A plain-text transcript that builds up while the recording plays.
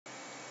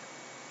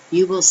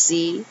you will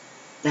see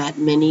that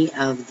many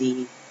of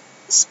the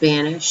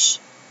Spanish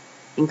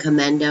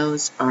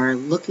encomendos are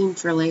looking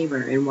for labor.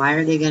 And why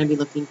are they going to be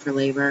looking for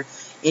labor?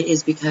 It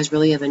is because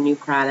really of a new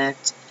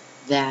product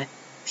that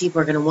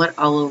people are going to want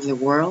all over the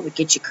world. It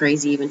gets you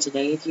crazy even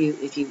today if you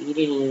eat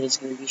it, and it is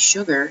going to be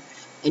sugar.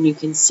 And you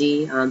can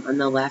see on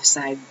the left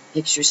side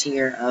pictures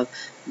here of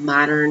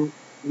modern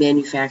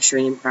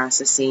manufacturing and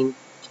processing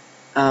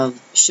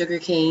of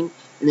sugarcane,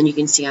 and then you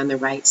can see on the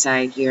right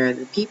side here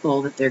the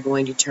people that they're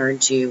going to turn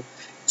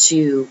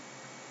to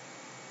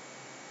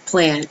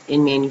plant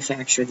and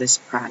manufacture this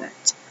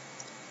product.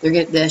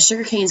 The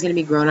sugarcane is going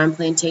to be grown on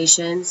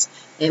plantations.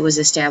 It was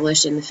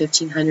established in the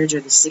 1500s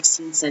or the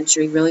 16th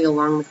century, really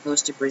along the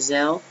coast of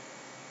Brazil.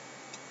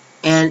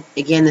 And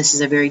again, this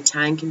is a very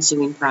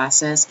time-consuming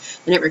process,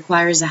 and it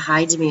requires a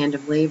high demand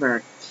of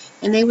labor.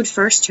 And they would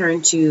first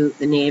turn to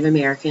the Native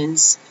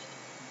Americans,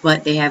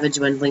 but they have a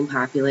dwindling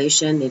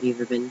population. They've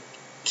either been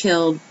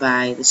killed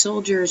by the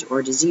soldiers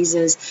or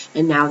diseases,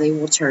 and now they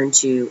will turn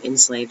to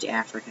enslaved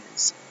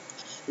Africans.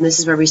 And this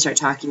is where we start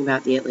talking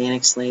about the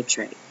Atlantic slave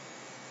trade.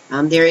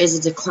 There is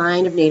a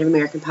decline of Native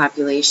American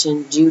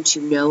population due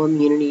to no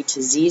immunity to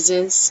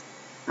diseases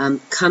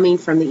coming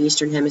from the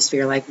Eastern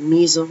Hemisphere like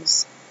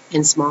measles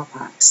and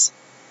smallpox.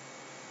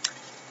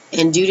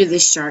 And due to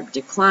this sharp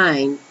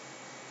decline,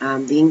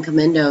 the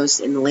encomendos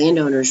and the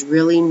landowners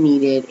really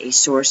needed a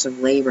source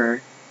of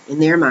labor in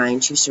their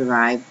mind to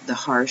survive the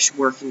harsh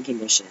working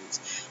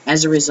conditions.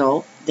 As a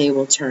result, they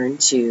will turn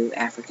to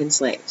African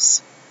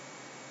slaves.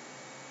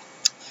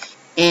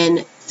 In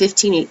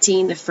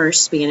 1518, the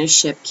first Spanish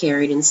ship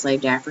carried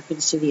enslaved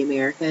Africans to the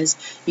Americas.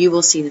 You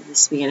will see that the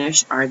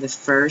Spanish are the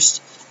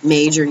first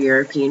major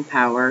European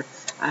power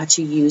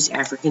to use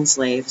African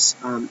slaves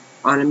on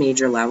a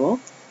major level.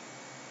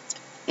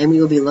 And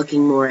we will be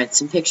looking more at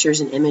some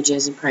pictures and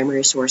images and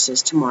primary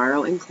sources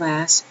tomorrow in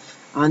class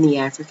on the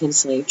African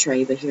slave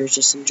trade, but here's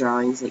just some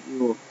drawings that you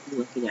will be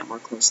looking at more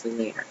closely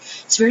later.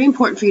 It's very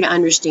important for you to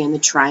understand the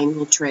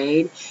triangle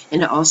trade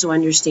and to also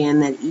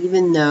understand that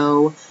even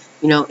though,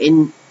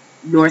 in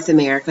North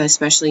America,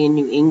 especially in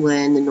New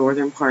England, the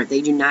northern part,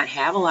 they do not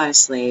have a lot of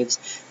slaves,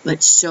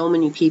 but so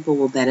many people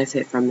will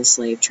benefit from the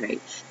slave trade.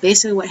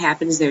 Basically what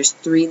happens, there's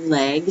 3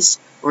 legs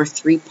or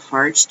 3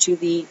 parts to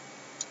the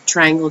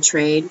triangle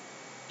trade.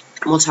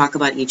 We'll talk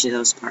about each of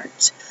those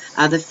parts.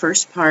 The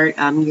first part,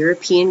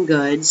 European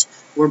goods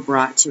were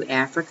brought to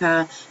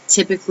Africa.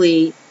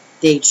 Typically,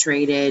 they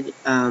traded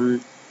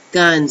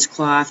guns,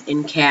 cloth,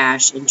 and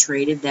cash, and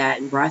traded that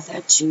and brought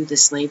that to the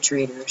slave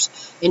traders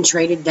and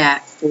traded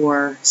that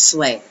for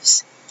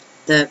slaves.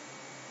 The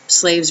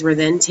slaves were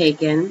then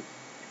taken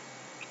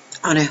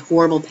on a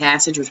horrible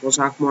passage, which we'll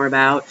talk more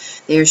about.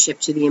 They are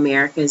shipped to the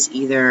Americas,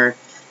 either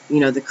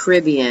the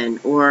Caribbean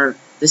or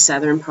the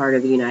southern part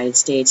of the United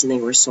States, and they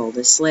were sold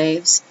as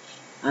slaves.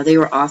 They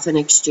were often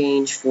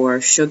exchanged for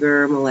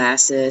sugar,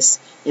 molasses,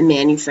 and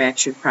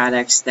manufactured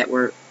products that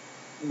were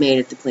made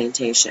at the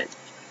plantation.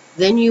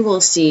 Then you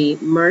will see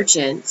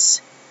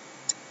merchants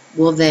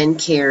will then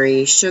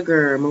carry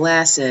sugar,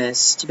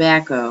 molasses,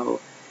 tobacco,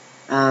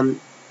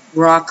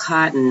 raw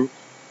cotton,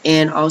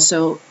 and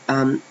also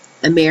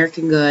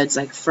American goods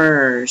like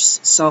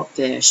furs,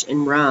 saltfish,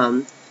 and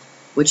rum,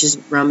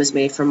 rum is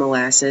made from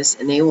molasses,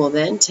 and they will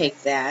then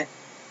take that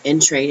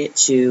and trade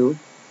it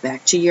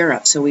back to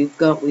Europe. So we've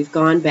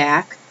gone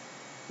back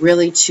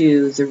really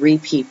to the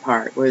repeat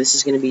part, where this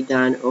is going to be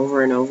done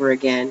over and over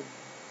again.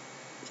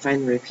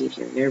 Find the repeat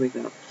here. There we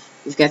go.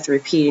 We've got the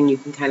repeat, and you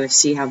can kind of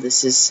see how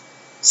this is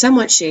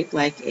somewhat shaped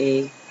like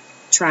a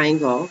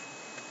triangle.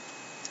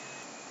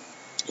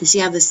 You see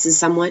how this is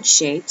somewhat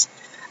shaped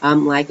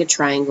like a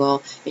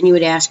triangle, and you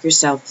would ask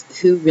yourself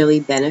who really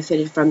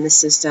benefited from the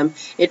system.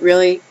 It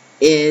really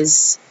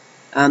is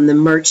the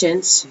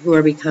merchants who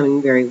are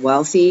becoming very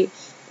wealthy.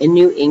 In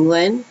New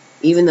England,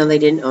 even though they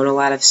didn't own a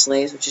lot of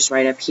slaves, which is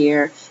right up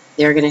here,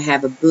 they're going to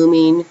have a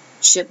booming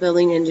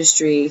shipbuilding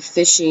industry,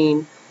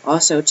 fishing,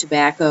 also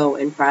tobacco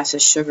and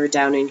processed sugar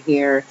down in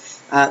here.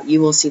 You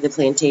will see the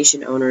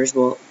plantation owners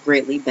will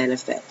greatly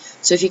benefit.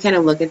 So if you kind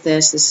of look at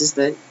this, this is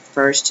the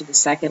first to the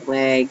second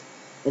leg,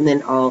 and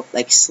then all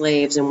like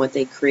slaves and what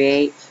they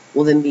create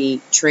will then be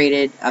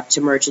traded up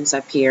to merchants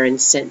up here and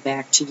sent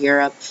back to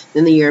Europe.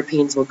 Then the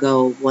Europeans will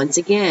go once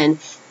again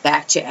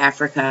back to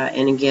Africa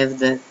and give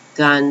the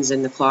guns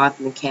and the cloth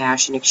and the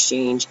cash in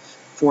exchange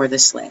for the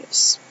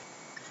slaves.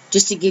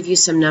 Just to give you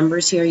some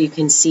numbers here, you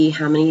can see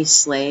how many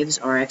slaves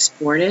are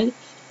exported.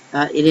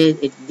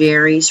 It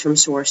varies from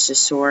source to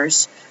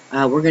source.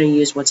 We're going to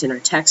use what's in our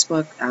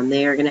textbook.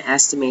 They are going to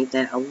estimate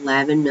that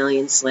 11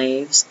 million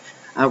slaves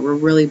were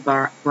really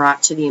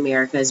brought to the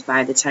Americas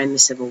by the time the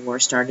Civil War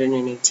started in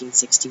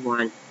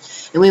 1861.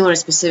 And we want to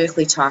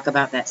specifically talk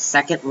about that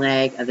second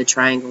leg of the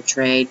triangle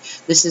trade.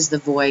 This is the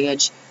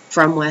voyage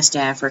from West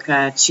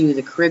Africa to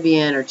the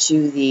Caribbean or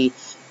to the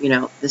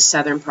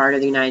southern part of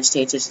the United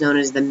States. It's known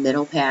as the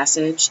Middle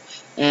Passage,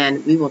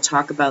 and we will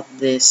talk about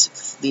these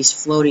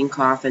floating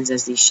coffins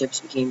as these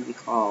ships became to be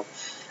called.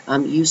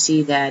 You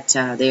see that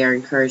they are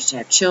encouraged to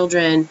have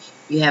children.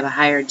 You have a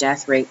higher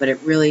death rate, but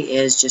it really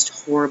is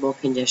just horrible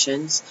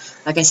conditions.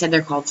 Like I said,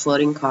 they're called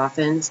floating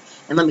coffins.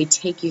 And let me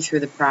take you through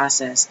the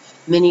process.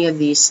 Many of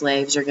these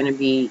slaves are going to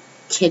be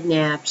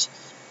kidnapped,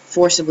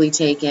 forcibly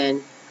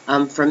taken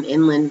from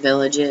inland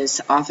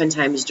villages.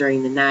 Oftentimes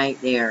during the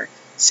night, they are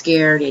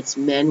scared. It's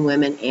men,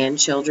 women, and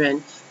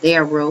children. They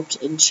are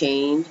roped and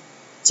chained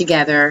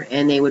together,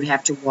 and they would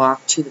have to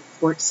walk to the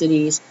port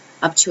cities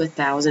up to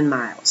 1,000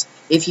 miles.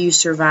 If you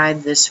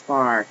survive this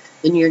far,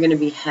 then you're going to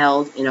be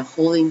held in a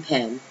holding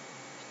pen.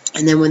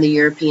 And then when the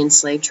European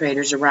slave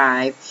traders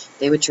arrive,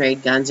 they would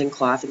trade guns and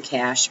cloth and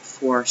cash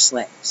for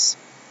slaves.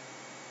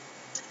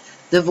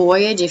 The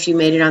voyage, if you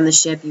made it on the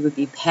ship, you would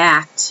be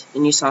packed,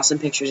 and you saw some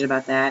pictures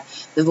about that.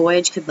 The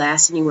voyage could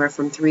last anywhere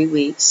from 3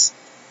 weeks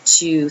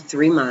to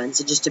 3 months.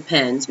 It just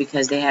depends,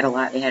 because they had a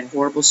lot. They had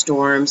horrible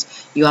storms.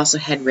 You also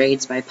had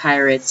raids by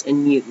pirates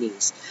and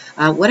mutinies.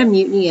 What a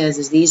mutiny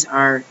is these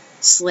are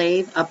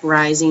slave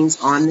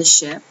uprisings on the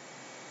ship,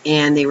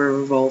 and they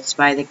were revolts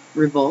by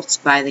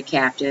the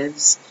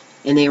captives,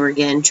 and they were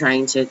again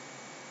trying to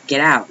get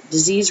out.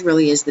 Disease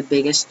really is the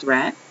biggest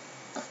threat.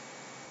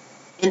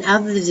 And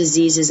of the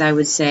diseases, I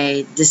would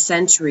say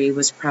dysentery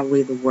was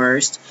probably the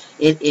worst.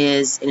 It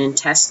is an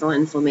intestinal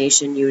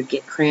inflammation. You would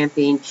get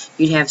cramping.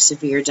 You'd have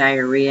severe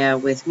diarrhea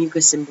with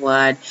mucus and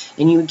blood,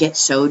 and you would get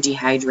so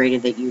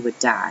dehydrated that you would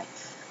die.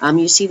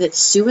 You see that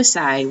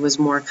suicide was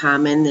more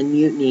common than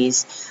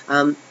mutinies.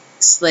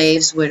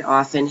 Slaves would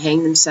often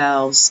hang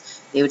themselves,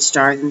 they would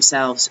starve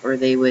themselves, or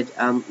they would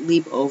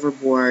leap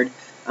overboard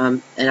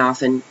and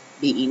often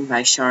be eaten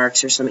by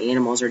sharks or some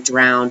animals, or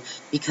drown,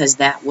 because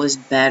that was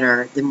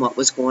better than what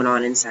was going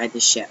on inside the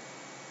ship.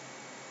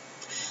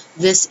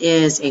 This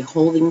is a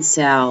holding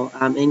cell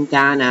in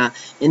Ghana,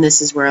 and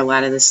this is where a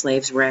lot of the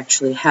slaves were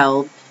actually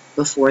held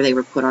before they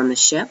were put on the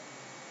ship.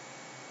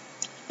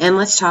 And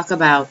let's talk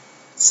about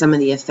some of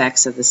the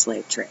effects of the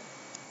slave trade.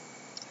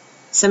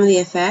 Some of the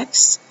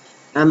effects,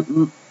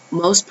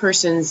 most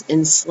persons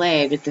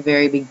enslaved at the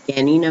very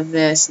beginning of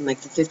this, in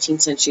like the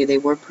 15th century, they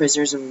were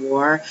prisoners of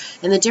war.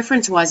 And the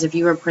difference was, if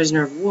you were a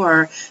prisoner of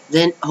war,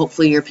 then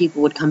hopefully your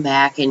people would come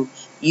back and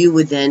you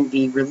would then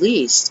be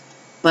released.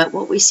 But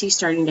what we see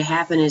starting to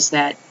happen is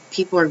that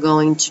people are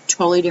going to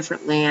totally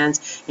different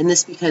lands, and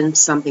this becomes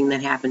something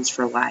that happens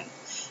for life.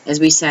 As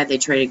we said, they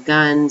traded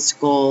guns,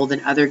 gold,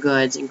 and other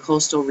goods in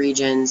coastal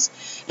regions,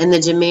 and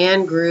the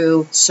demand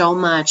grew so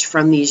much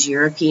from these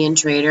European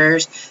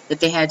traders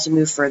that they had to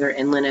move further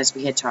inland, as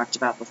we had talked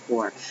about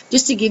before.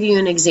 Just to give you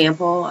an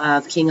example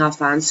of King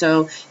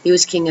Alfonso, he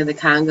was king of the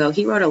Congo.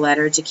 He wrote a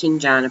letter to King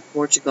John of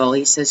Portugal.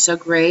 He says, "So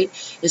great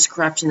is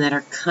corruption that our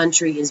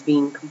country is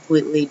being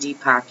completely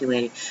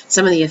depopulated."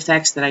 Some of the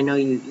effects that I know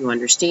you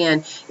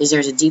understand is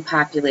there's a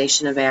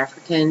depopulation of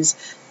Africans.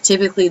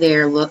 Typically,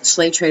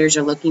 slave traders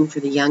are looking for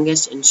the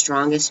youngest and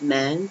strongest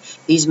men.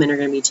 These men are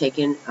going to be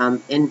taken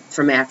in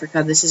from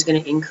Africa. This is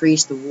going to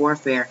increase the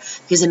warfare,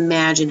 because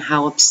imagine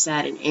how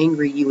upset and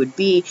angry you would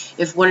be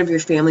if one of your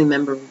family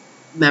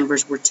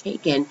members were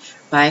taken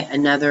by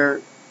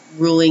another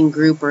ruling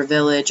group or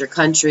village or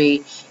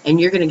country,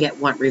 and you're going to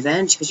want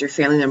revenge because your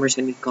family member is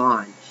going to be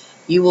gone.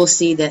 You will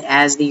see that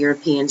as the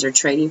Europeans are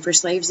trading for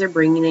slaves, they're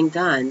bringing in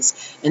guns,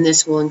 and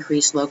this will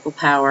increase local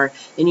power,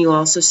 and you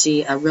also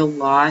see a real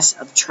loss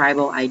of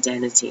tribal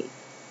identity.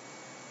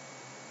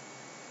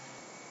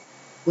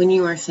 When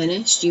you are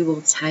finished, you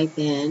will type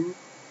in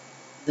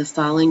the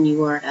following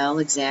URL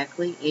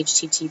exactly,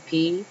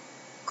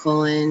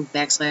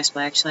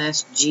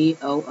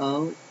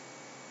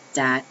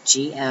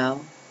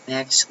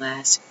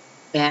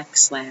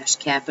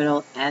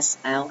 http://goo.gl/capital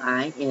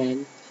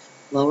SLIN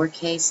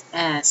lowercase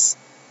s,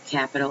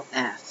 capital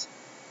F.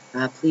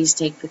 Please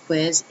take the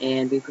quiz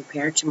and be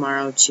prepared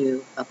tomorrow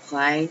to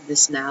apply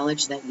this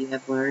knowledge that you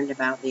have learned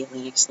about the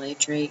Atlantic slave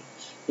trade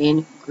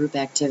in group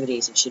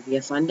activities. It should be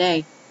a fun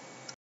day.